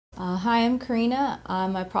Hi, I'm Karina.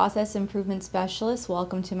 I'm a process improvement specialist.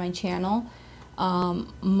 Welcome to my channel.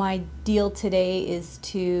 My deal today is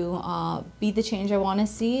to be the change I want to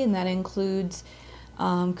see, and that includes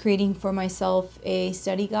creating for myself a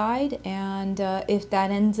study guide. And if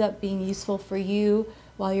that ends up being useful for you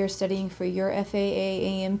while you're studying for your FAA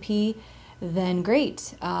A&P, then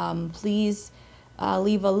great. Please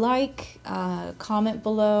leave a like, comment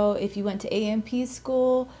below if you went to A&P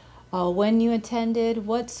school, when you attended,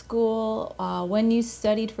 what school, when you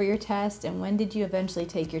studied for your test, and when did you eventually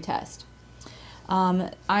take your test. I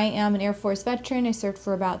am an Air Force veteran. I served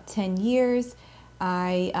for about 10 years.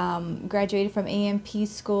 I graduated from A&P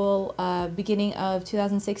school beginning of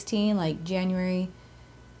 2016, like January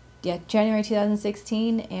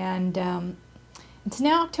 2016, and it's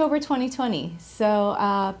now October 2020.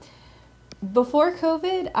 So before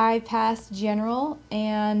COVID, I passed general,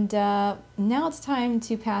 and now it's time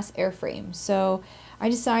to pass airframe. So I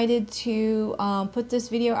decided to put this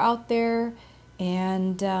video out there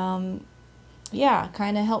and yeah,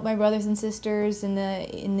 kind of help my brothers and sisters in the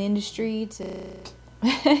industry to.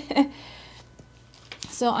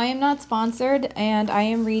 So I am not sponsored, and I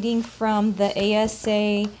am reading from the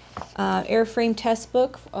ASA Airframe Test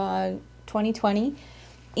Book 2020.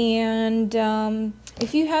 And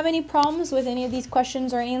if you have any problems with any of these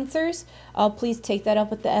questions or answers, please take that up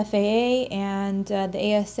with the FAA and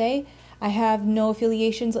the ASA. I have no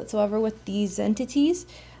affiliations whatsoever with these entities,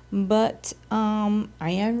 but I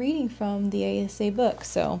am reading from the ASA book,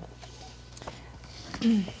 so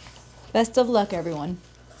best of luck, everyone.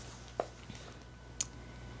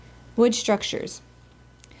 Wood structures.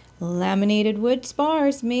 Laminated wood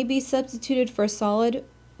spars may be substituted for solid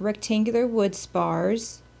rectangular wood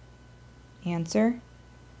spars. Answer: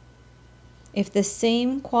 if the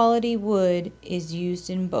same quality wood is used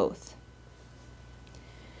in both.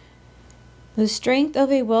 The strength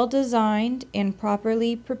of a well-designed and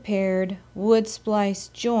properly prepared wood splice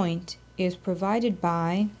joint is provided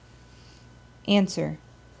by. Answer: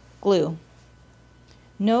 glue.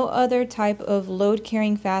 No other type of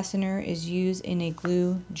load-carrying fastener is used in a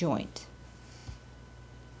glue joint.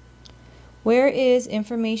 Where is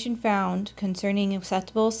information found concerning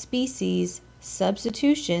acceptable species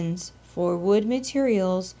substitutions for wood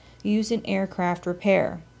materials used in aircraft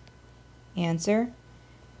repair? Answer: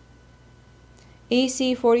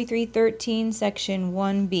 AC 4313 section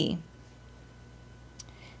 1B.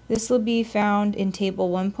 This will be found in table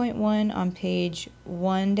 1.1 on page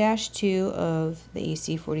 1-2 of the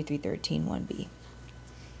AC 4313 1B.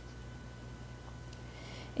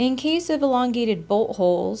 In case of elongated bolt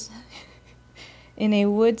holes in a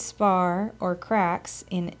wood spar or cracks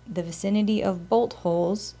in the vicinity of bolt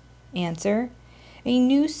holes, answer: a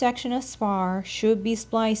new section of spar should be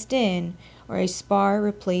spliced in or a spar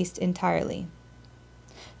replaced entirely.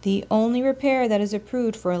 The only repair that is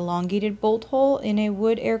approved for elongated bolt hole in a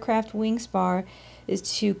wood aircraft wing spar is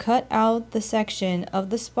to cut out the section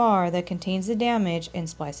of the spar that contains the damage and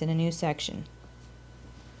splice in a new section.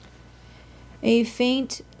 A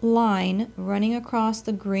faint line running across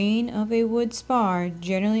the grain of a wood spar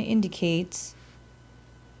generally indicates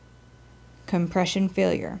compression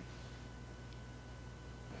failure.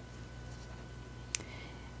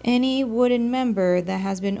 Any wooden member that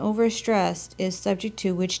has been overstressed is subject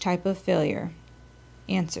to which type of failure?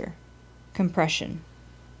 Answer: compression.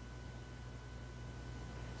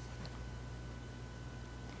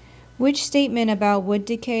 Which statement about wood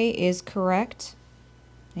decay is correct?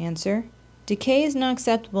 Answer: decay is not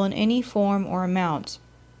acceptable in any form or amount.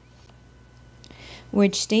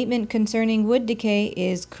 Which statement concerning wood decay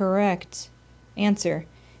is correct? Answer: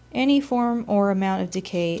 any form or amount of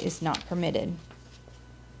decay is not permitted.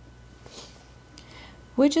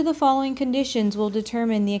 Which of the following conditions will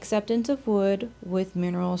determine the acceptance of wood with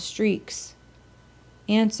mineral streaks?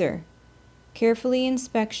 Answer: careful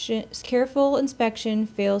inspection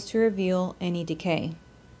fails to reveal any decay.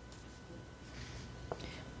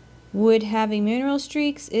 Wood having mineral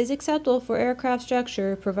streaks is acceptable for aircraft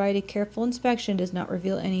structure provided careful inspection does not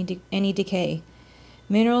reveal any decay.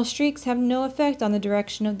 Mineral streaks have no effect on the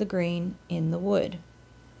direction of the grain in the wood.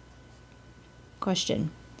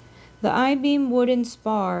 Question: the I-beam wooden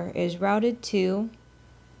spar is routed to.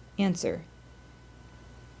 Answer: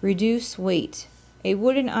 reduce weight. A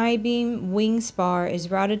wooden I-beam wing spar is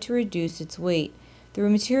routed to reduce its weight. The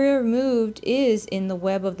material removed is in the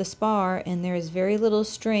web of the spar, and there is very little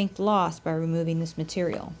strength lost by removing this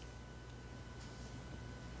material.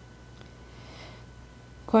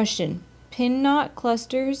 Question: pin knot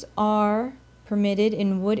clusters are permitted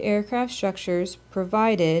in wood aircraft structures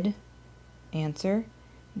provided. Answer: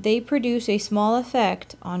 they produce a small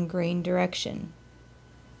effect on grain direction.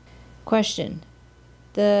 Question.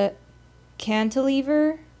 The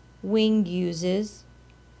cantilever wing uses,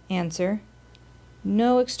 answer,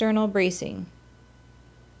 no external bracing.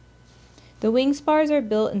 The wing spars are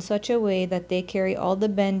built in such a way that they carry all the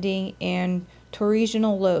bending and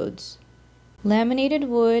torsional loads. Laminated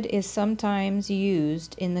wood is sometimes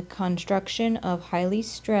used in the construction of highly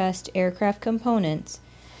stressed aircraft components.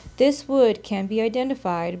 This wood can be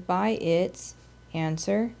identified by its,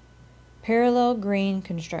 answer, parallel grain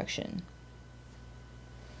construction.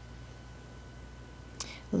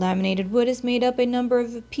 Laminated wood is made up a number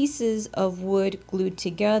of pieces of wood glued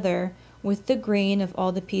together with the grain of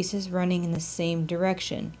all the pieces running in the same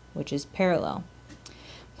direction, which is parallel.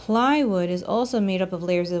 Plywood is also made up of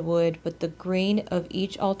layers of wood, but the grain of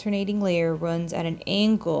each alternating layer runs at an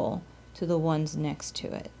angle to the ones next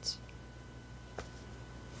to it.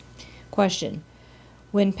 Question.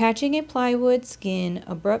 When patching a plywood skin,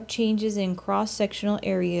 abrupt changes in cross-sectional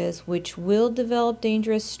areas which will develop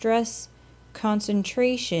dangerous stress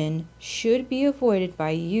concentration should be avoided by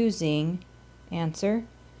using, answer,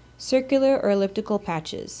 circular or elliptical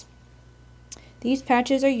patches. These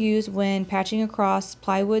patches are used when patching across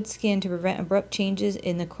plywood skin to prevent abrupt changes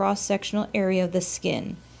in the cross-sectional area of the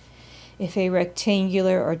skin. If a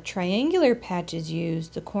rectangular or triangular patch is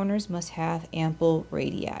used, the corners must have ample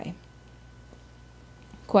radii.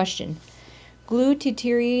 Question. Glue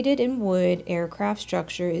deteriorated in wood aircraft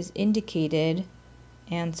structure is indicated,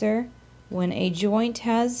 answer, when a joint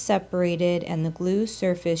has separated and the glue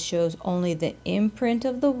surface shows only the imprint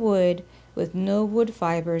of the wood with no wood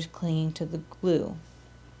fibers clinging to the glue.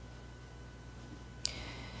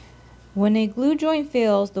 When a glue joint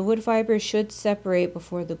fails, the wood fibers should separate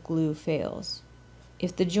before the glue fails.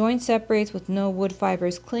 If the joint separates with no wood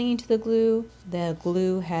fibers clinging to the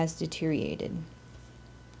glue has deteriorated.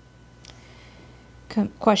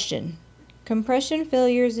 Question. Compression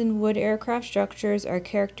failures in wood aircraft structures are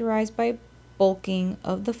characterized by bulking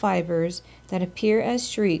of the fibers that appear as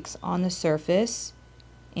streaks on the surface,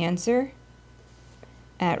 answer,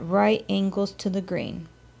 at right angles to the grain.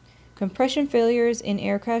 Compression failures in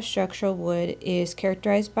aircraft structural wood is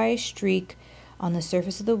characterized by a streak on the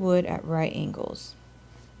surface of the wood at right angles.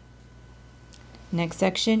 Next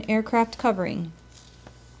section, aircraft covering.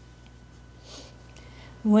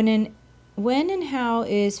 When and how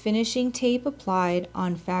is finishing tape applied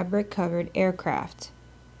on fabric covered aircraft?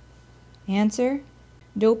 Answer,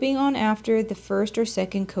 doping on after the first or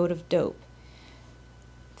second coat of dope.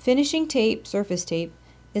 Finishing tape, surface tape,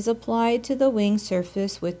 is applied to the wing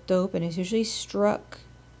surface with dope and is usually stuck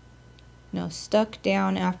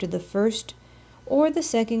down after the first or the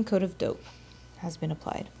second coat of dope has been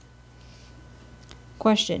applied.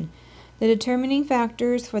 Question. The determining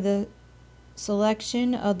factors for the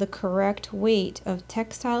selection of the correct weight of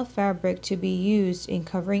textile fabric to be used in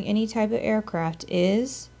covering any type of aircraft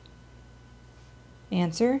is,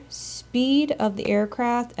 answer, speed of the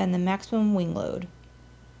aircraft and the maximum wing load.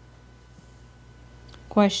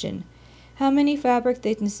 Question. How many fabric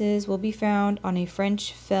thicknesses will be found on a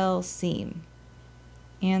French fell seam?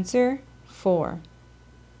 Answer, 4.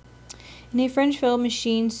 In a French fell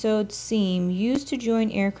machine sewed seam used to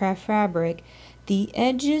join aircraft fabric, the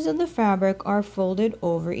edges of the fabric are folded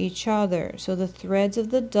over each other, so the threads of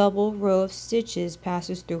the double row of stitches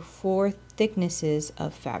passes through 4 thicknesses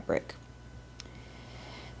of fabric.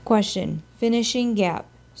 Question. Finishing gap,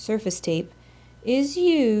 surface tape, is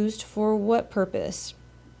used for what purpose?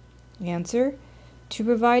 Answer, to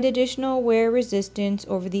provide additional wear resistance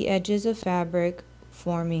over the edges of fabric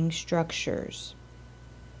forming structures.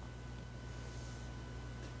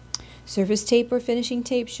 Surface tape or finishing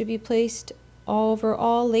tape should be placed over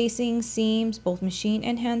all lacing, seams, both machine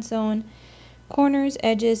and hand sewn, corners,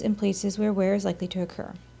 edges, and places where wear is likely to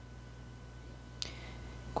occur.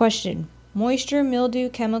 Question. Moisture, mildew,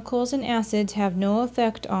 chemicals, and acids have no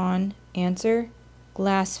effect on, answer,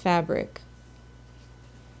 glass fabric.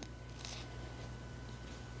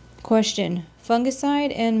 Question.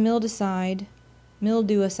 Fungicide and mildewcide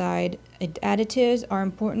additives are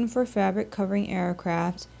important for fabric covering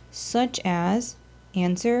aircraft, such as,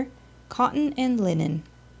 answer, cotton and linen.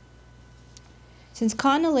 Since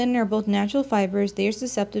cotton and linen are both natural fibers, they are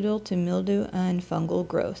susceptible to mildew and fungal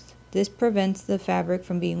growth. This prevents the fabric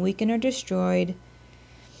from being weakened or destroyed.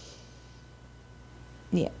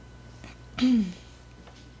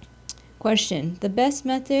 Question. The best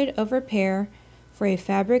method of repair for a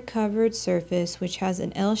fabric covered surface which has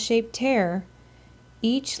an L-shaped tear,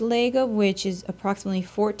 each leg of which is approximately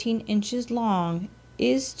 14 inches long,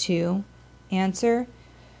 is to, answer,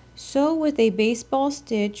 sew with a baseball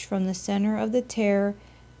stitch from the center of the tear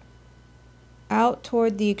out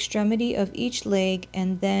toward the extremity of each leg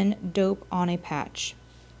and then dope on a patch.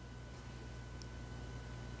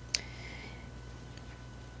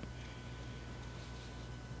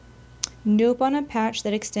 Dope on a patch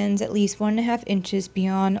that extends at least 1.5 inches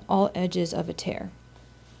beyond all edges of a tear.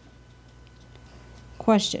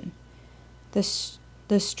 Question.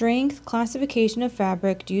 The strength classification of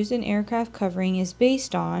fabric used in aircraft covering is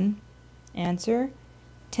based on, answer,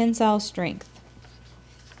 tensile strength,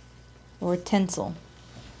 or tensile.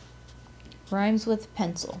 Rhymes with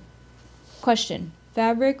pencil. Question.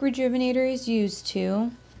 Fabric rejuvenator is used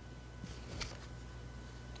to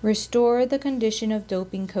restore the condition of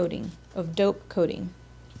dope coating.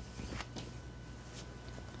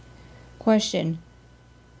 Question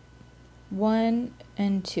 1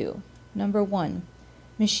 and 2. Number 1.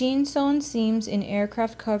 Machine sewn seams in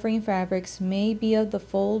aircraft covering fabrics may be of the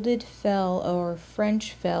folded fell or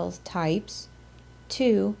French fell types.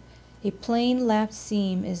 2. A plain lap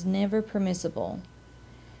seam is never permissible.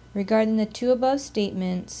 Regarding the two above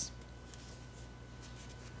statements,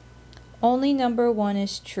 only number 1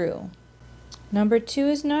 is true. Number 2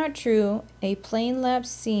 is not true. A plain lap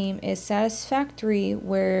seam is satisfactory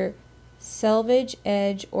where selvage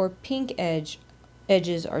edge or pink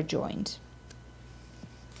edges are joined.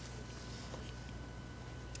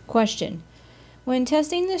 Question. When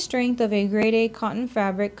testing the strength of a grade A cotton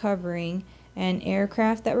fabric covering an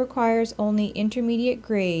aircraft that requires only intermediate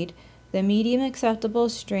grade, the medium acceptable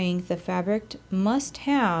strength the fabric must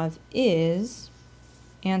have is,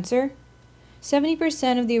 answer,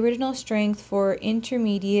 70% of the original strength for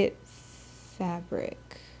intermediate fabric.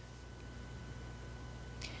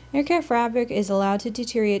 Aircraft fabric is allowed to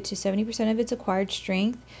deteriorate to 70% of its acquired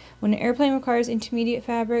strength. When an airplane requires intermediate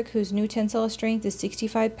fabric whose new tensile strength is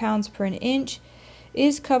 65 pounds per an inch,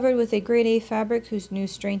 is covered with a grade A fabric whose new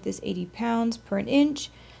strength is 80 pounds per an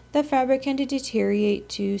inch, the fabric can deteriorate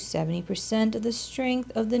to 70% of the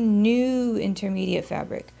strength of the new intermediate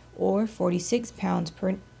fabric, or 46 pounds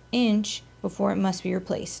per inch, before it must be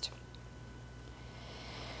replaced.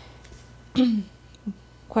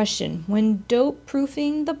 Question. When dope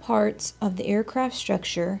proofing the parts of the aircraft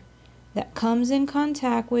structure that comes in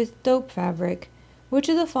contact with dope fabric, which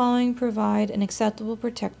of the following provide an acceptable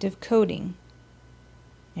protective coating?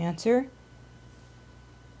 Answer.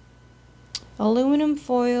 Aluminum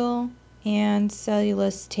foil and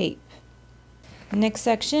cellulose tape. Next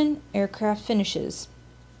section, aircraft finishes.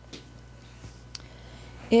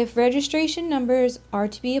 If registration numbers are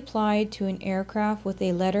to be applied to an aircraft with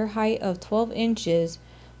a letter height of 12 inches,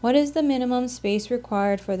 what is the minimum space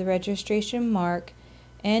required for the registration mark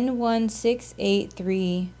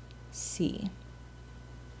N1683C?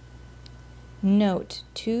 Note,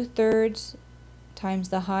 2/3 times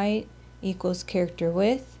the height equals character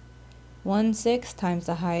width, 1/6 times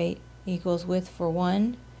the height equals width for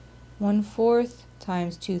 1, 1/4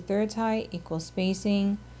 times 2/3 height equals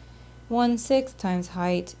spacing, 1/6 times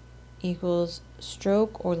height equals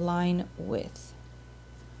stroke or line width.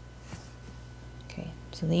 Okay,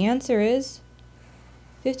 so the answer is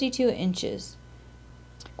 52 inches.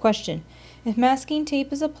 Question. If masking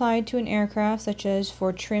tape is applied to an aircraft, such as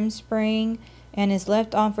for trim spraying, and is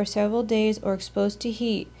left on for several days or exposed to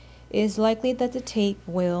heat, it is likely that the tape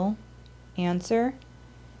will, answer,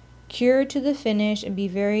 cure to the finish and be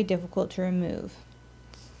very difficult to remove.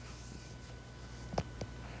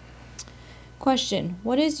 Question.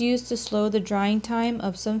 What is used to slow the drying time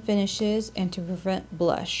of some finishes and to prevent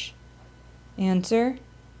blush? Answer.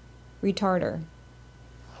 Retarder.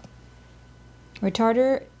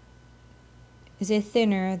 Retarder is a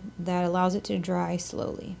thinner that allows it to dry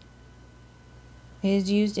slowly. It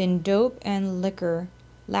is used in dope and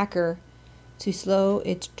lacquer to slow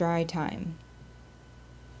its dry time.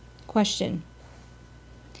 Question.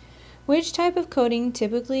 Which type of coating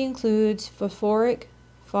typically includes phosphoric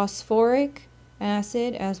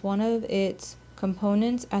acid as one of its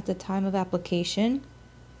components at the time of application?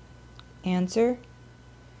 Answer.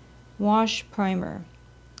 Wash primer.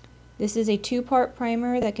 This is a 2-part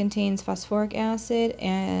primer that contains phosphoric acid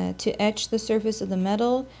to etch the surface of the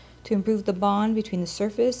metal to improve the bond between the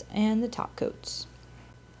surface and the top coats.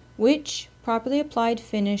 Which properly applied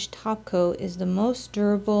finish top coat is the most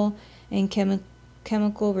durable and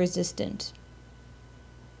chemical resistant?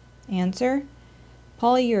 Answer.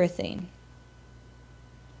 Polyurethane.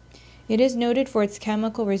 It is noted for its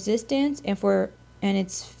chemical resistance and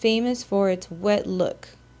it's famous for its wet look.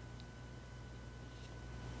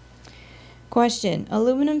 Question.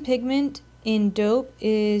 Aluminum pigment in dope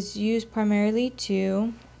is used primarily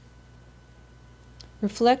to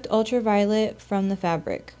reflect ultraviolet from the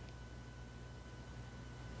fabric.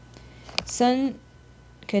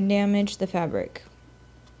 can damage the fabric.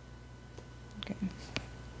 Okay.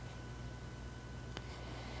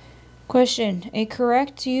 Question. A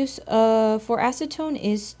correct use for acetone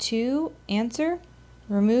is to answer.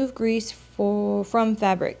 Remove grease from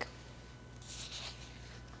fabric.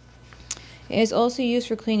 It is also used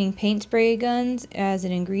for cleaning paint spray guns as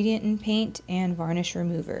an ingredient in paint and varnish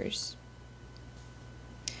removers.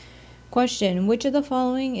 Question. Which of the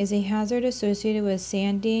following is a hazard associated with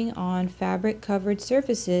sanding on fabric-covered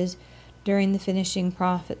surfaces during the finishing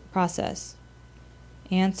process?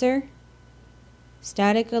 Answer.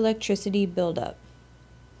 Static electricity buildup.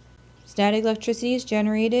 Static electricity is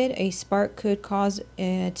generated. A spark could cause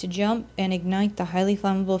it to jump and ignite the highly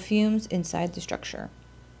flammable fumes inside the structure.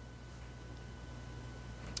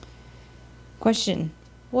 Question.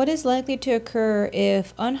 What is likely to occur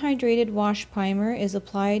if unhydrated wash primer is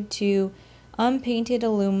applied to unpainted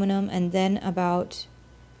aluminum and then about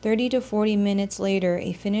 30 to 40 minutes later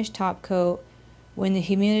a finished top coat when the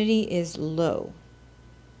humidity is low?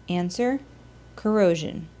 Answer.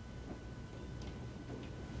 Corrosion.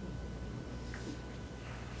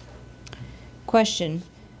 Question.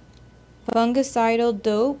 Fungicidal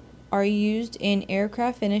dope are used in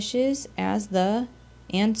aircraft finishes as the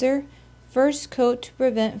answer. First coat to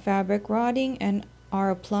prevent fabric rotting and are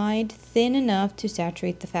applied thin enough to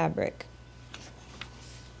saturate the fabric.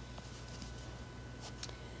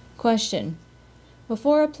 Question.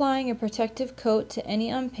 Before applying a protective coat to any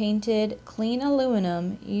unpainted, clean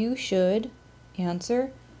aluminum, you should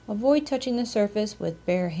answer. Avoid touching the surface with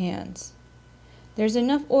bare hands. There's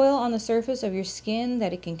enough oil on the surface of your skin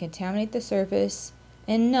that it can contaminate the surface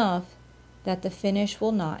enough that the finish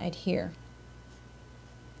will not adhere.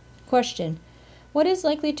 Question. What is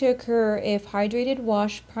likely to occur if hydrated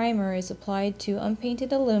wash primer is applied to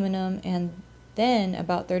unpainted aluminum and then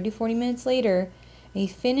about 30-40 minutes later a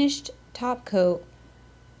finished top coat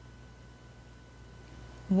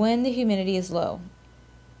when the humidity is low?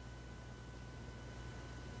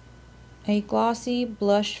 A glossy,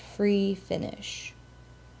 blush-free finish.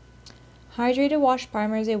 Hydrated wash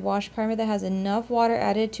primer is a wash primer that has enough water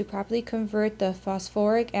added to properly convert the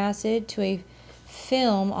phosphoric acid to a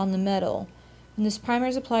film on the metal. When this primer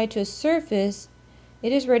is applied to a surface,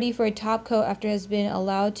 it is ready for a top coat after it has been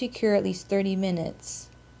allowed to cure at least 30 minutes.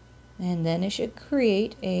 And then it should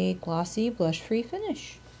create a glossy, blush-free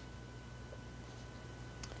finish.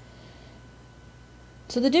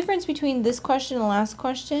 So the difference between this question and the last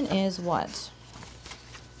question is what?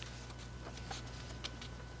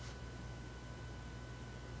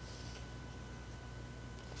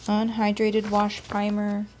 Unhydrated wash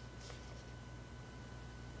primer.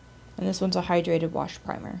 And this one's a hydrated wash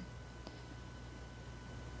primer.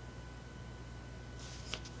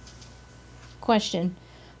 Question.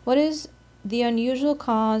 What is the unusual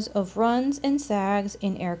cause of runs and sags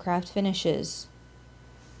in aircraft finishes?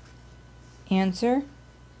 Answer.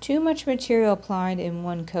 Too much material applied in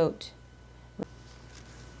one coat.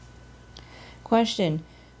 Question.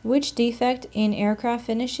 Which defect in aircraft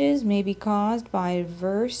finishes may be caused by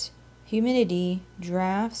adverse humidity,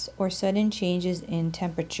 drafts, or sudden changes in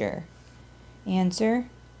temperature? Answer.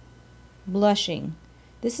 Blushing.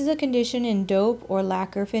 This is a condition in dope or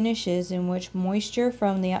lacquer finishes in which moisture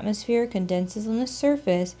from the atmosphere condenses on the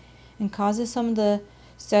surface and causes some of the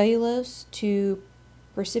cellulose to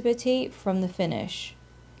precipitate from the finish.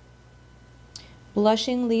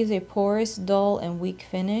 Blushing leaves a porous, dull, and weak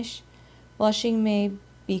finish. Blushing may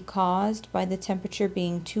be caused by the temperature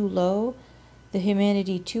being too low, the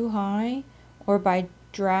humidity too high, or by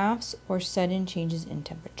drafts or sudden changes in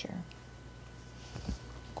temperature.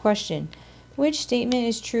 Question. Which statement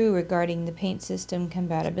is true regarding the paint system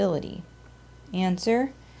compatibility?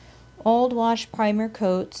 Answer. Old wash primer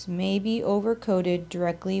coats may be overcoated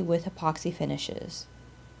directly with epoxy finishes.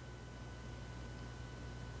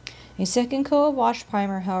 A second coat of wash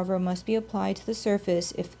primer, however, must be applied to the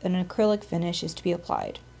surface if an acrylic finish is to be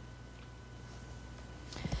applied.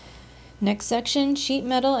 Next section, sheet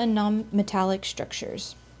metal and non-metallic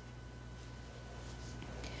structures.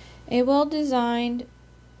 A well-designed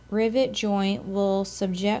rivet joint will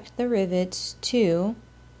subject the rivets to,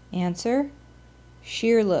 answer,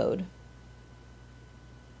 shear load.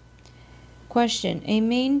 Question. A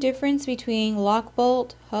main difference between lock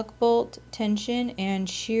bolt, huck bolt, tension, and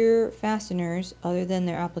shear fasteners, other than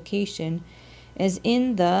their application, is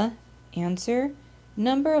in the, answer,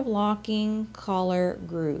 number of locking collar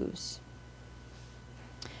grooves.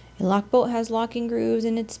 A lock bolt has locking grooves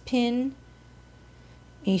in its pin.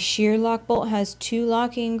 A shear lock bolt has 2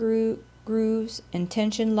 locking grooves, and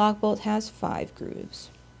tension lock bolt has 5 grooves.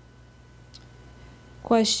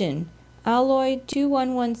 Question. Alloy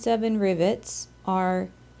 2117 rivets are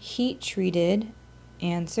heat treated,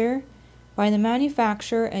 answer, by the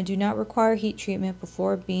manufacturer and do not require heat treatment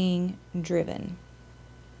before being driven.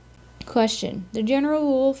 Question. The general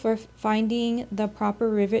rule for finding the proper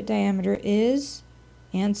rivet diameter is,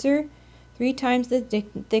 answer, 3 times the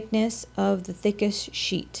thickness of the thickest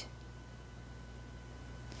sheet.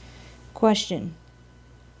 Question.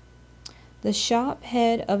 The shop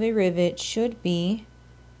head of a rivet should be,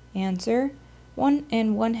 answer, 1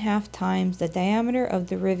 1/2 times the diameter of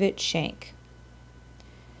the rivet shank.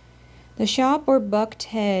 The shop or bucked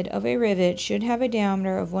head of a rivet should have a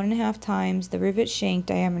diameter of 1 1/2 times the rivet shank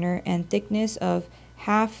diameter and thickness of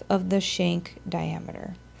half of the shank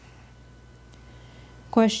diameter.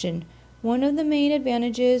 Question. One of the main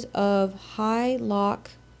advantages of high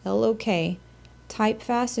lock LOK type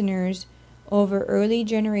fasteners over early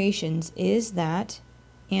generations is that,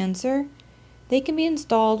 answer, they can be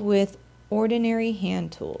installed with ordinary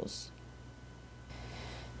hand tools.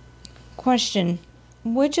 Question.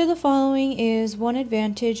 Which of the following is one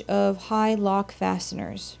advantage of high lock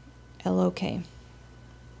fasteners, LOK?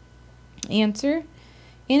 Answer,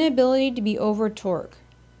 inability to be over torque.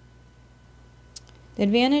 The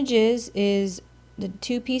advantages is the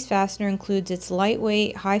 2-piece fastener includes its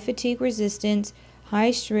lightweight, high fatigue resistance,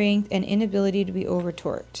 high strength, and inability to be over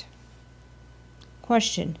torqued.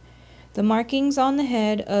 Question. The markings on the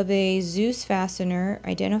head of a Zeus fastener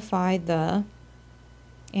identify the,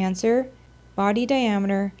 answer, body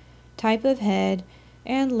diameter, type of head,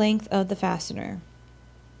 and length of the fastener.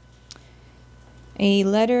 A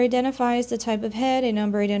letter identifies the type of head, a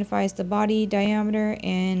number identifies the body diameter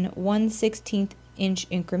in 1/16 inch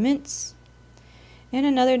increments, and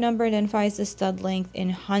another number identifies the stud length in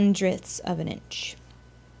hundredths of an inch.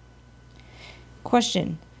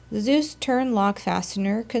 Question. The Zeus turn lock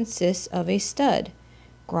fastener consists of a stud,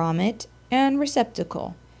 grommet, and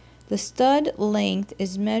receptacle. The stud length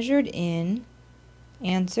is measured in,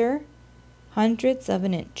 answer, hundredths of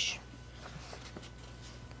an inch.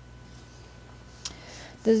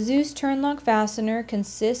 The Zeus turn lock fastener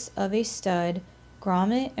consists of a stud,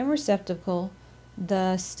 grommet, and receptacle.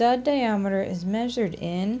 The stud diameter is measured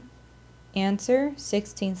in, answer,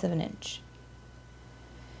 1/16 of an inch.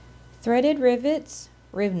 Threaded rivets,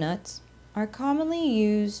 rivnuts, are commonly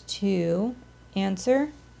used to,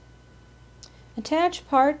 answer, attach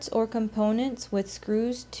parts or components with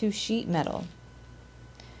screws to sheet metal.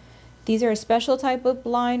 These are a special type of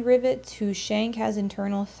blind rivet whose shank has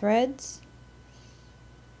internal threads.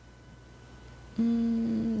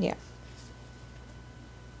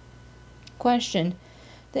 Question.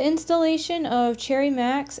 The installation of Cherry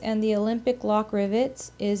Max and the Olympic lock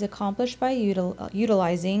rivets is accomplished by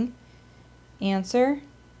utilizing, answer,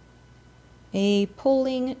 a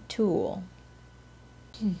pulling tool.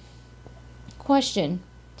 Question.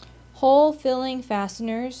 Hole filling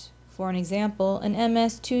fasteners, for an example, an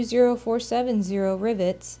MS20470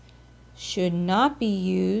 rivets, should not be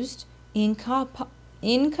used in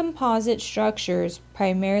composite structures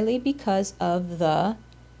primarily because of the,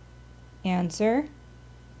 answer,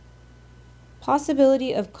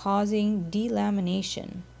 possibility of causing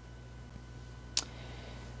delamination.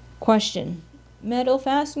 Question. Metal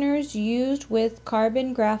fasteners used with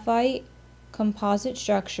carbon graphite composite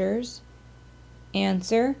structures,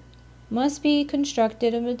 answer, must be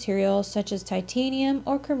constructed of materials such as titanium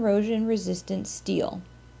or corrosion-resistant steel.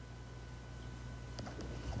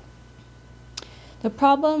 The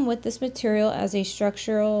problem with this material as a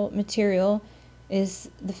structural material is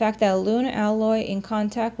the fact that aluminum alloy in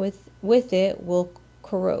contact with it will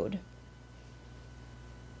corrode.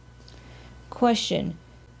 Question.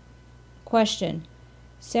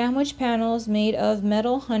 Sandwich panels made of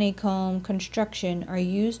metal honeycomb construction are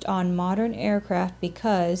used on modern aircraft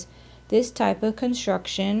because this type of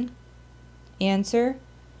construction, answer,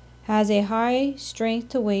 has a high strength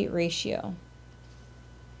to weight ratio.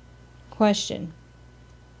 Question.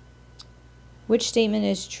 Which statement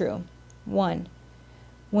is true? 1.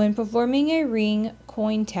 When performing a ring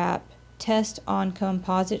coin tap test on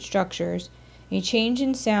composite structures, a change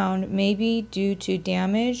in sound may be due to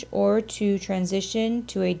damage or to transition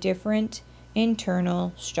to a different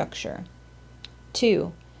internal structure.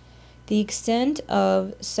 2. The extent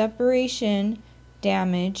of separation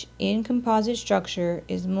damage in composite structure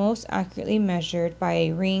is most accurately measured by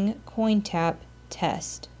a ring coin tap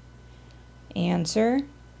test. Answer.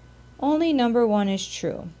 Only number 1 is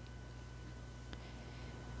true.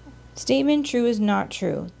 Statement true is not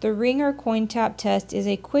true. The ring or coin tap test is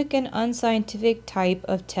a quick and unscientific type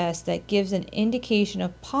of test that gives an indication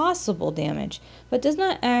of possible damage, but does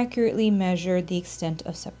not accurately measure the extent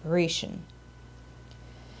of separation.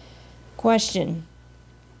 Question.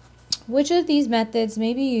 Which of these methods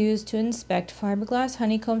may be used to inspect fiberglass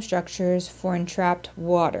honeycomb structures for entrapped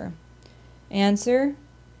water? Answer: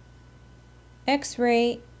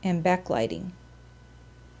 X-ray and backlighting.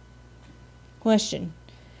 Question: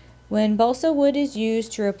 when balsa wood is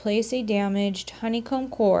used to replace a damaged honeycomb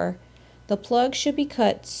core, the plug should be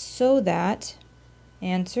cut so that,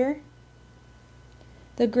 answer,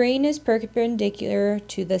 the grain is perpendicular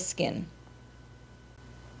to the skin.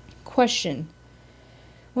 Question: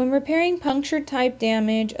 when repairing puncture type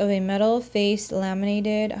damage of a metal-faced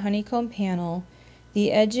laminated honeycomb panel, the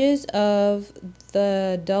edges of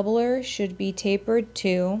the doubler should be tapered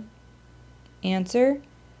to, answer,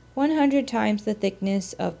 100 times the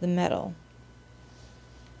thickness of the metal.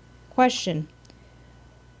 Question: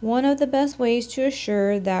 one of the best ways to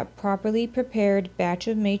assure that properly prepared batch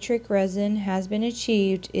of matrix resin has been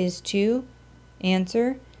achieved is to,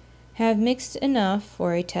 answer, have mixed enough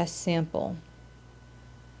for a test sample.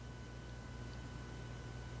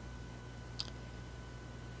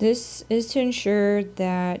 This is to ensure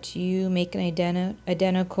that you make an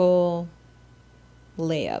identical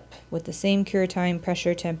layup with the same cure time,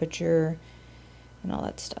 pressure, temperature, and all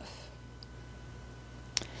that stuff.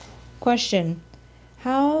 Question: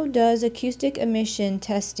 how does acoustic emission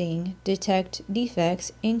testing detect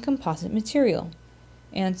defects in composite material?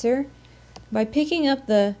 Answer: by picking up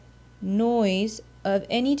the noise of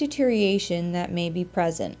any deterioration that may be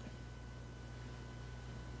present.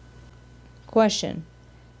 Question: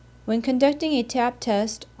 when conducting a tap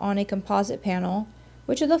test on a composite panel,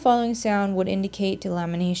 which of the following sound would indicate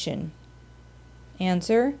delamination?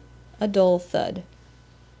 Answer: a dull thud.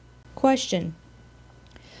 Question: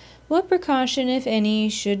 what precaution, if any,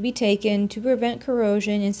 should be taken to prevent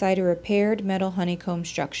corrosion inside a repaired metal honeycomb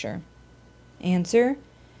structure? Answer: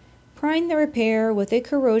 prime the repair with a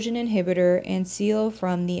corrosion inhibitor and seal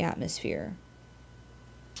from the atmosphere.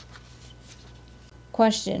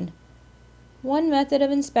 Question: one method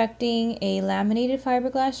of inspecting a laminated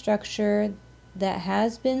fiberglass structure that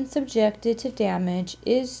has been subjected to damage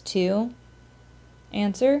is to,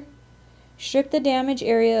 answer, strip the damaged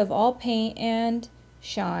area of all paint and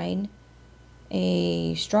shine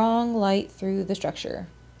a strong light through the structure.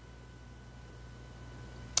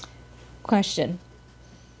 Question: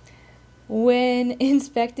 when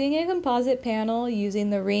inspecting a composite panel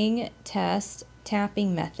using the ring test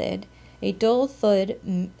tapping method, a dull thud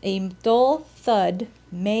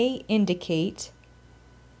may indicate,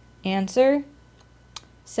 answer,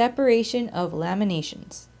 separation of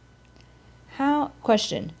laminations.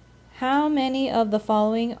 Question: how many of the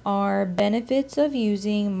following are benefits of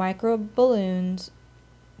using micro balloons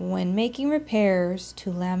when making repairs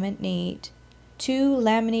to laminated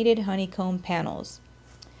honeycomb panels?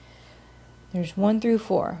 There's 1 through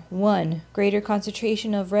 4. 1. Greater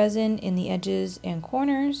concentration of resin in the edges and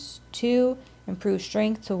corners. 2. Improved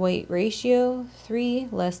strength to weight ratio. 3.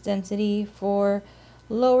 Less density. 4.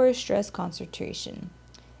 Lower stress concentration.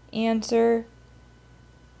 Answer: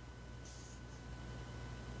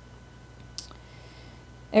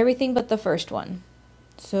 everything but the first one.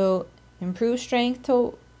 So improved strength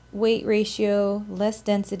to weight ratio, less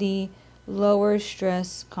density, lower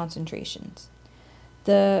stress concentrations.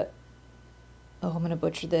 I'm going to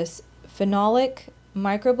butcher this. Phenolic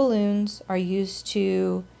microballoons are used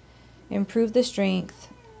to improve the strength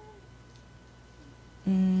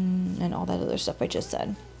and all that other stuff I just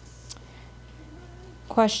said.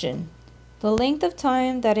 Question: the length of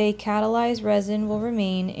time that a catalyzed resin will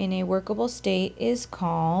remain in a workable state is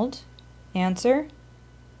called, answer,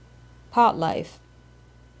 pot life.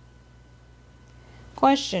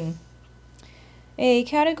 Question: a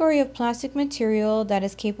category of plastic material that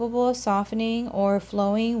is capable of softening or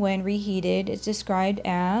flowing when reheated is described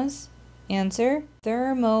as, answer,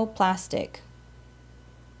 thermoplastic.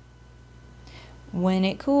 When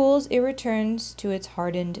it cools, it returns to its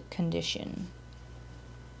hardened condition.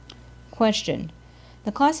 Question: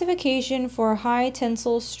 the classification for high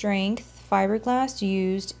tensile strength fiberglass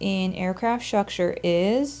used in aircraft structure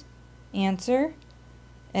is, answer,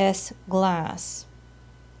 S-glass.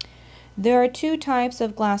 There are 2 types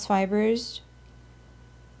of glass fibers,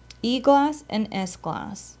 E-glass and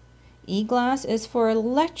S-glass. E-glass is for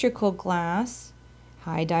electrical glass.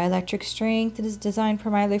 High dielectric strength. It is designed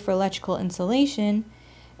primarily for electrical insulation.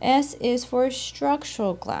 S is for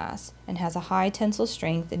structural glass and has a high tensile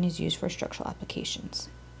strength and is used for structural applications.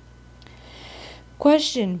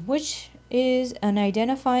 Question: which is an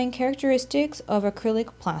identifying characteristics of acrylic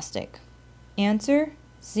plastic? Answer: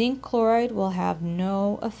 zinc chloride will have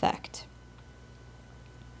no effect,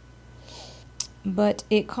 but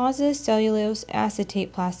it causes cellulose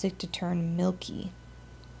acetate plastic to turn milky.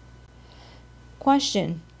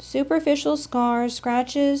 Question: Superficial scars,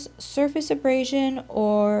 scratches, surface abrasion,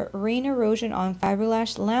 or rain erosion on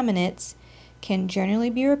fiberglass laminates can generally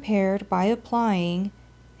be repaired by applying,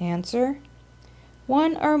 answer,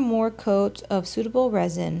 one or more coats of suitable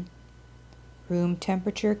resin, room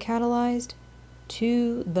temperature catalyzed,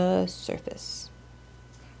 to the surface.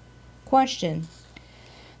 Question.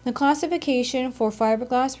 The classification for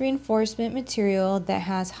fiberglass reinforcement material that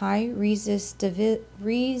has high resistivity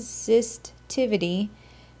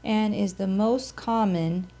and is the most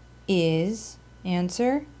common is,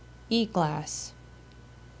 answer, E-glass.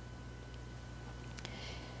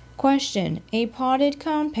 Question. A potted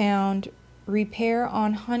compound repair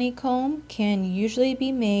on honeycomb can usually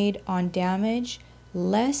be made on damage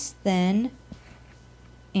less than,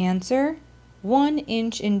 answer, 1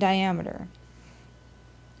 inch in diameter.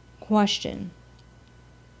 Question.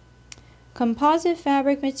 Composite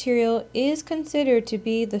fabric material is considered to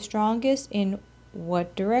be the strongest in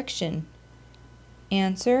what direction?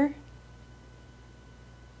 Answer,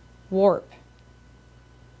 warp.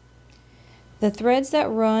 The threads that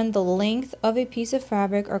run the length of a piece of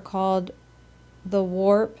fabric are called the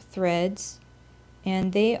warp threads,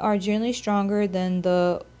 and they are generally stronger than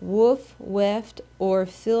the woof, weft, or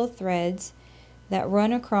fill threads that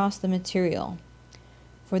run across the material.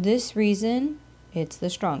 For this reason, it's the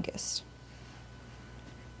strongest.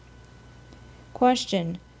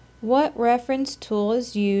 Question. What reference tool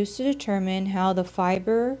is used to determine how the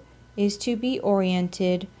fiber is to be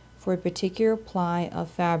oriented for a particular ply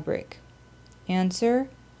of fabric? Answer,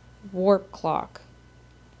 warp clock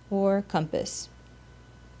or compass.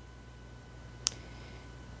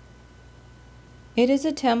 It is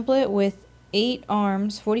a template with 8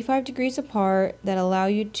 arms 45 degrees apart that allow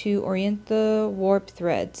you to orient the warp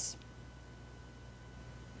threads.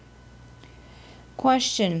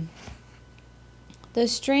 Question. The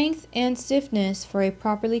strength and stiffness for a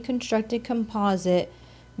properly constructed composite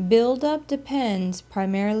buildup depends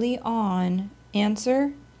primarily on,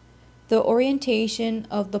 answer, the orientation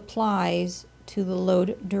of the plies to the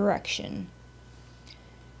load direction.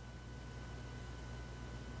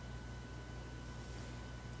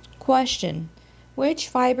 Question. Which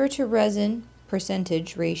fiber to resin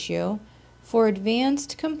percentage ratio for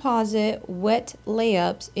advanced composite wet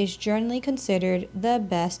layups is generally considered the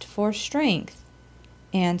best for strength?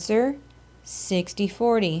 Answer,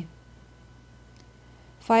 60-40.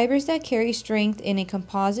 Fibers that carry strength in a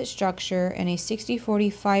composite structure and a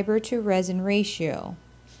 60-40 fiber to resin ratio.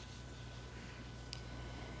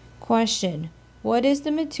 Question. What is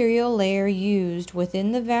the material layer used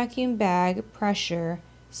within the vacuum bag pressure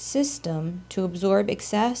system to absorb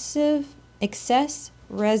excess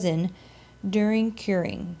resin during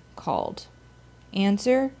curing called?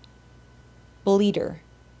 Answer, bleeder.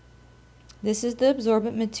 This is the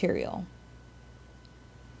absorbent material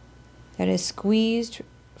that is squeezed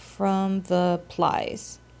from the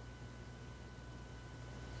plies.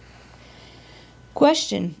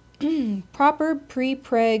 Question. Proper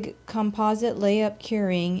pre-preg composite layup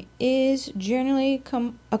curing is generally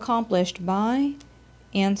accomplished by,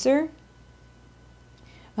 answer,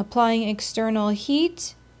 applying external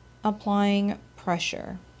heat, applying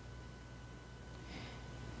pressure.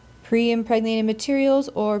 Pre-impregnated materials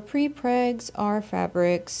or pre-pregs are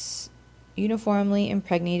fabrics uniformly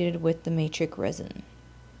impregnated with the matrix resin.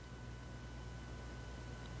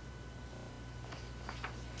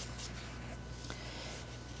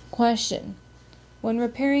 Question. When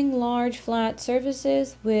repairing large flat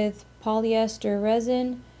surfaces with polyester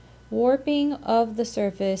resin, warping of the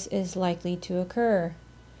surface is likely to occur.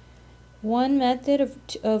 One method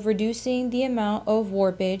of reducing the amount of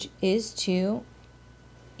warpage is to,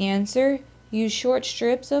 answer, use short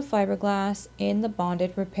strips of fiberglass in the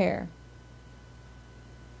bonded repair.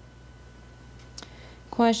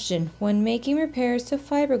 Question. When making repairs to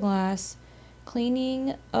fiberglass,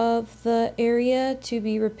 cleaning of the area to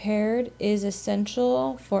be repaired is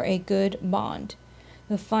essential for a good bond.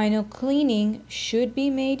 The final cleaning should be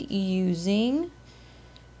made using,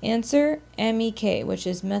 answer, MEK, which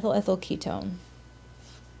is methyl ethyl ketone.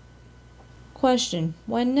 Question.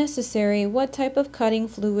 When necessary, what type of cutting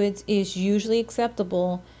fluids is usually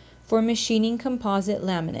acceptable for machining composite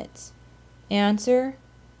laminates? Answer,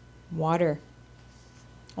 water.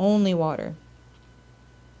 Only water.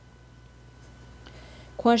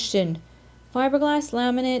 Question. Fiberglass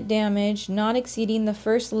laminate damage not exceeding the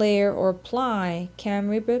first layer or ply can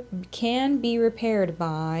be repaired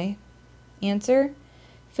by, answer,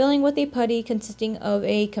 filling with a putty consisting of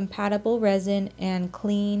a compatible resin and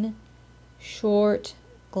clean, short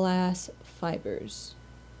glass fibers.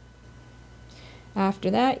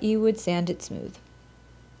 After that, you would sand it smooth.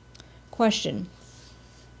 Question.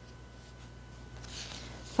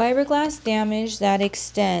 Fiberglass damage that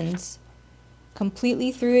extends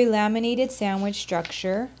completely through a laminated sandwich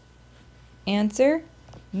structure. Answer,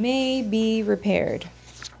 may be repaired.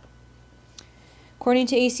 According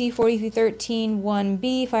to AC 4313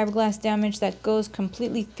 1B, fiberglass damage that goes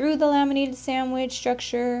completely through the laminated sandwich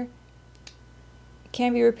structure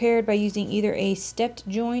can be repaired by using either a stepped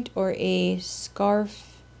joint or a scarfed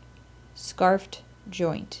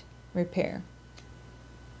joint repair.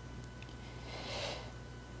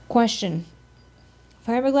 Question.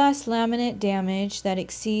 Fiberglass laminate damage that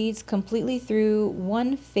exceeds completely through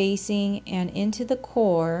one facing and into the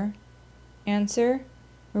core. Answer,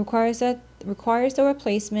 requires the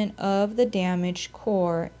replacement of the damaged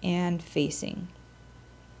core and facing.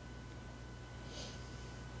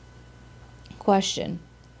 Question.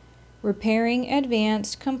 Repairing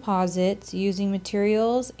advanced composites using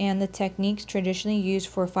materials and the techniques traditionally used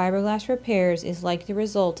for fiberglass repairs is likely to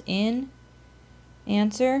result in.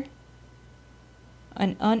 Answer,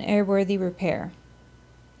 an unairworthy repair.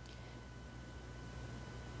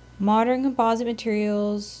 Modern composite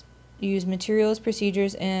materials use materials,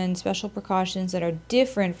 procedures, and special precautions that are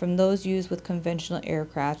different from those used with conventional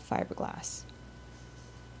aircraft fiberglass.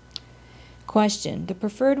 Question. The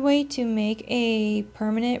preferred way to make a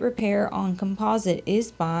permanent repair on composite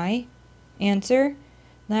is by. Answer,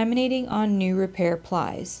 laminating on new repair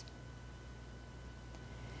plies.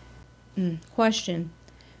 Question.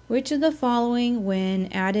 Which of the following,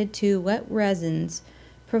 when added to wet resins,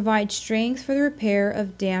 provide strength for the repair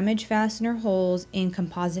of damaged fastener holes in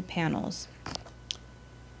composite panels?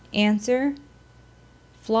 Answer,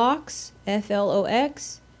 flox,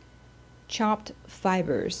 FLOX, chopped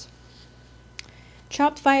fibers.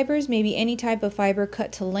 Chopped fibers may be any type of fiber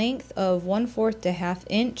cut to length of 1/4 to 1/2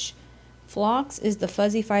 inch. Flox is the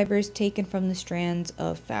fuzzy fibers taken from the strands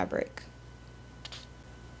of fabric.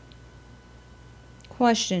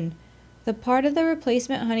 Question. The part of the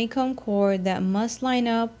replacement honeycomb cord that must line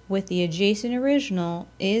up with the adjacent original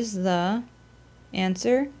is the.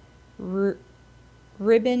 Answer,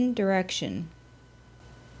 ribbon direction.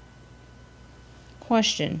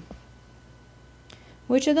 Question.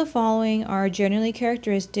 Which of the following are generally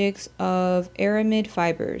characteristics of aramid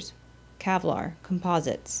fibers, Kevlar,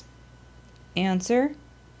 composites? Answer,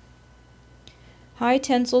 high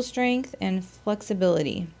tensile strength and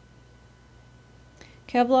flexibility.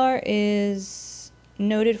 Kevlar is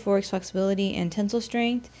noted for its flexibility and tensile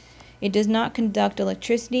strength. It does not conduct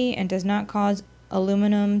electricity and does not cause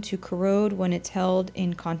aluminum to corrode when it's held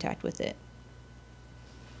in contact with it.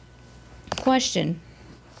 Question.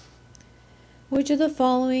 Which of the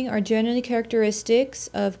following are generally characteristics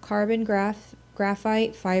of carbon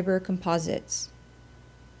graphite fiber composites?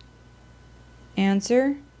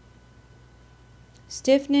 Answer,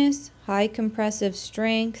 stiffness, high compressive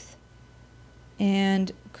strength,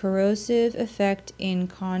 and corrosive effect in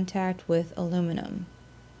contact with aluminum.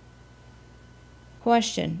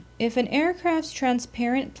 Question. If an aircraft's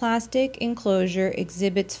transparent plastic enclosure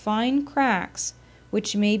exhibits fine cracks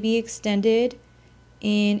which may be extended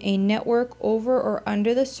in a network over or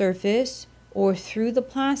under the surface or through the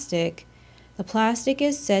plastic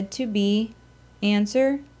is said to be.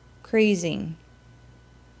 Answer, crazing.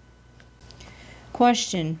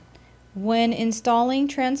 Question. When installing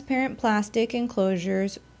transparent plastic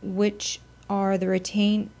enclosures which are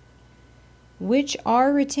retained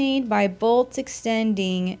by bolts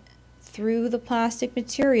extending through the plastic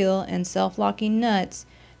material and self-locking nuts,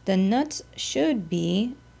 the nuts should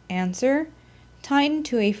be. Answer, tightened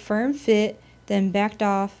to a firm fit, then backed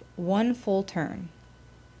off 1 full turn.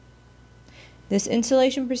 This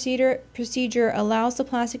installation procedure allows the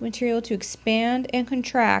plastic material to expand and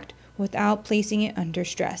contract without placing it under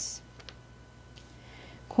stress.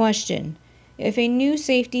 Question. If a new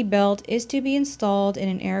safety belt is to be installed in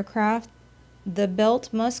an aircraft, the belt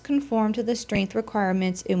must conform to the strength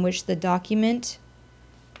requirements in which the document.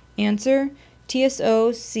 Answer,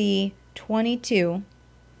 TSO C22.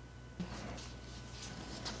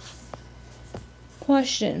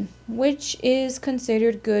 Question. Which is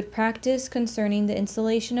considered good practice concerning the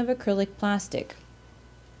installation of acrylic plastic?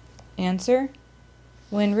 Answer,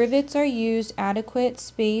 when rivets are used, adequate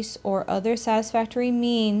space or other satisfactory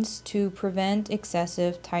means to prevent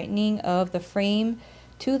excessive tightening of the frame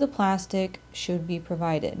to the plastic should be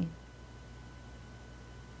provided.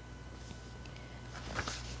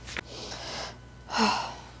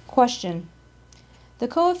 Question. The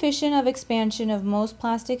coefficient of expansion of most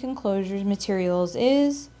plastic enclosures materials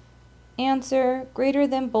is. Answer, greater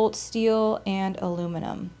than both steel and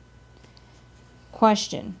aluminum.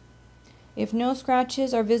 Question. If no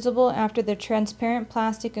scratches are visible after the transparent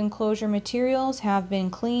plastic enclosure materials have been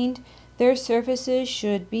cleaned, Their surfaces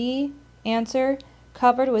should be, answer,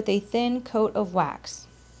 covered with a thin coat of wax.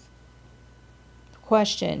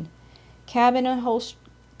 Question. Cabin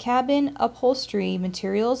upholstery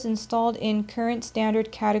materials installed in current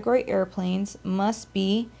standard category airplanes must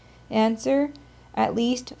be, answer, at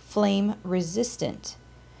least flame resistant.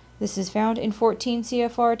 This is found in 14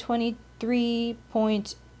 CFR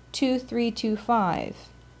 23.2325.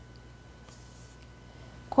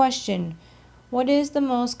 Question. What is the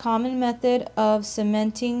most common method of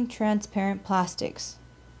cementing transparent plastics?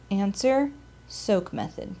 Answer, soak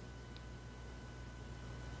method.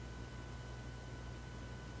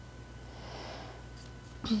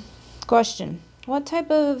 Question. What type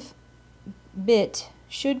of bit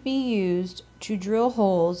should be used to drill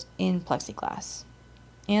holes in plexiglass?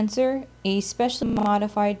 Answer, a specially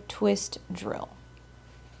modified twist drill.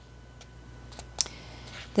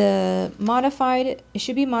 It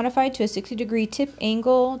should be modified to a 60-degree tip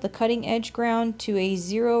angle, the cutting edge ground to a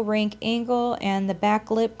 0 rank angle, and the back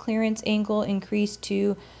lip clearance angle increased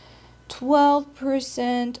to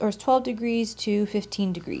 12% or 12 degrees to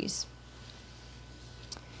 15 degrees.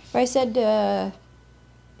 If I said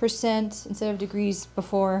percent instead of degrees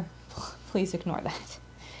before, please ignore that.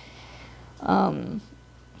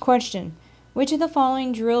 Question. Which of the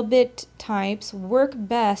following drill bit types work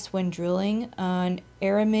best when drilling an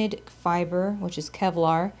aramid fiber, which is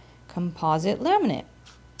Kevlar, composite laminate?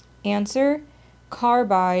 Answer,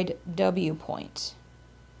 carbide W point,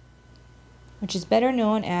 which is better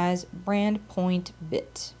known as brand point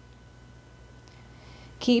bit.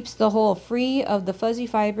 Keeps the hole free of the fuzzy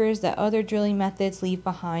fibers that other drilling methods leave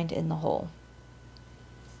behind in the hole.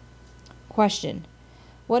 Question.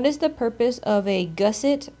 What is the purpose of a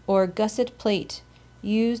gusset or gusset plate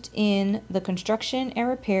used in the construction and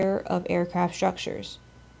repair of aircraft structures?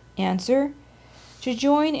 Answer, to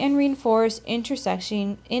join and reinforce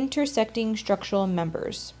intersecting structural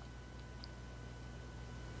members.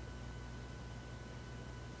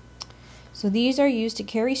 So these are used to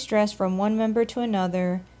carry stress from one member to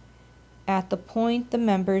another at the point the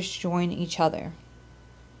members join each other.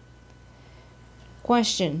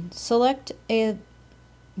 Question. Select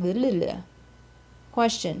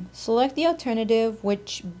the alternative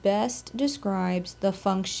which best describes the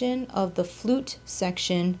function of the flute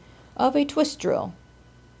section of a twist drill.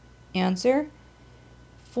 Answer,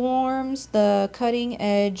 forms the cutting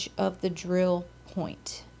edge of the drill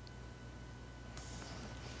point.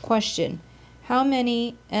 Question. How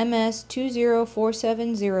many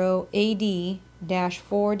MS20470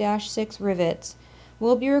 AD-4-6 rivets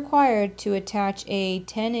will be required to attach a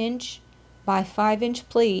 10-inch by 5-inch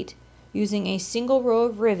plate using a single row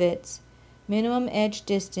of rivets, minimum edge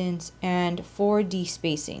distance, and 4D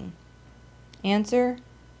spacing? Answer,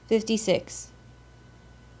 56.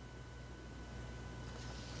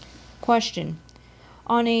 Question.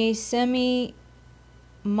 On a semi-monocoque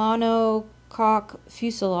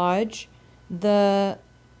fuselage, the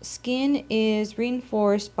skin is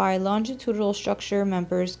reinforced by longitudinal structure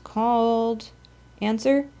members called,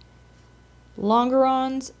 answer,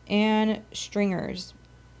 longerons and stringers.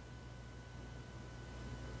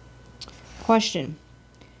 Question.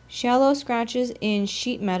 Shallow scratches in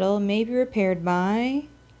sheet metal may be repaired by,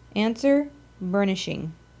 answer,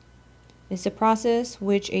 burnishing. It's a process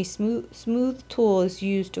which a smooth tool is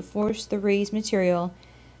used to force the raised material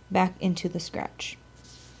back into the scratch.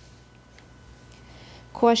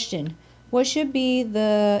 Question. What should be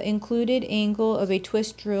the included angle of a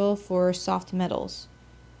twist drill for soft metals?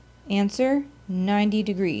 Answer, 90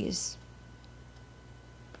 degrees.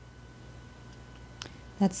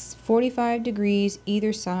 That's 45 degrees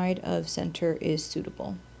either side of center is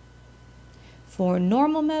suitable. For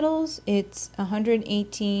normal metals, it's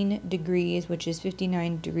 118 degrees, which is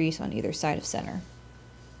 59 degrees on either side of center.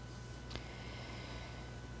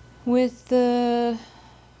 With the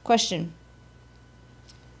question.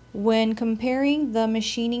 When comparing the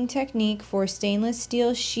machining technique for stainless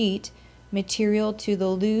steel sheet material to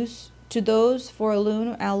those for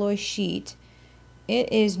aluminum alloy sheet,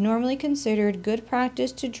 it is normally considered good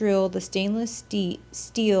practice to drill the stainless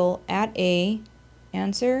steel at a,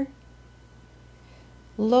 answer,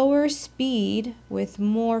 lower speed with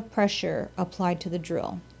more pressure applied to the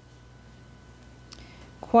drill.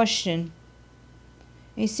 Question.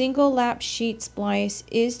 A single lap sheet splice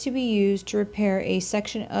is to be used to repair a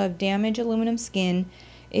section of damaged aluminum skin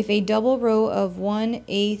if a double row of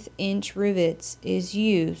 1/8 inch rivets is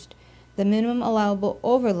used. The minimum allowable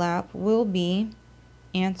overlap will be,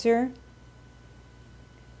 answer,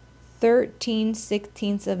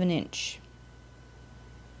 13/16 of an inch.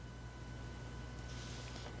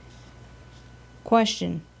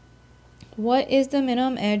 Question. What is the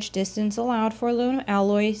minimum edge distance allowed for aluminum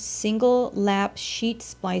alloy single lap sheet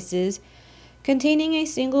splices containing a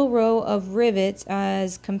single row of rivets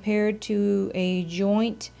as compared to a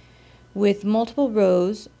joint with multiple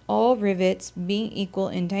rows, all rivets being equal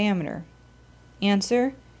in diameter?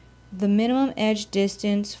 Answer: the minimum edge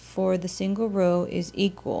distance for the single row is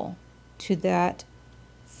equal to that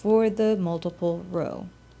for the multiple row.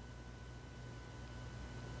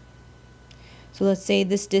 So let's say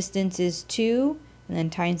this distance is 2, and then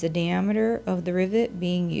times the diameter of the rivet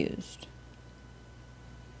being used.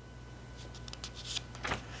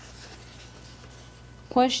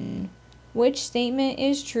 Question: which statement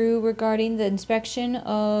is true regarding the inspection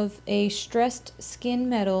of a stressed skin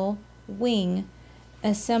metal wing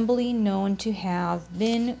assembly known to have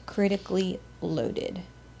been critically loaded?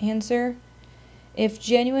 Answer: if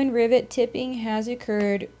genuine rivet tipping has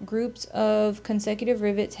occurred, groups of consecutive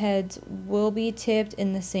rivet heads will be tipped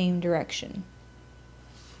in the same direction.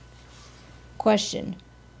 Question: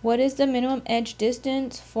 what is the minimum edge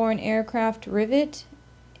distance for an aircraft rivet?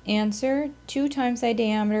 Answer: 2 times the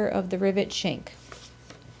diameter of the rivet shank.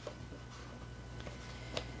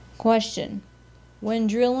 Question: when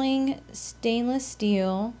drilling stainless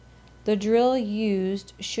steel, the drill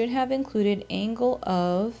used should have included angle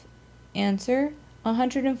of, answer,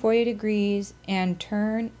 140 degrees and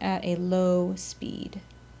turn at a low speed.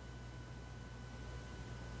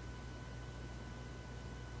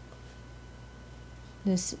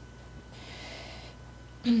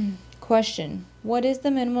 Question: what is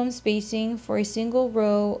the minimum spacing for a single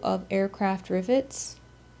row of aircraft rivets?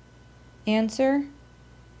 Answer: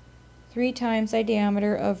 3 times the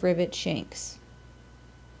diameter of rivet shanks.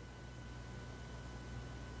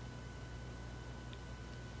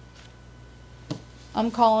 I'm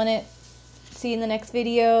calling it. See you in the next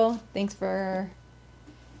video. Thanks for,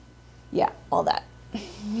 all that.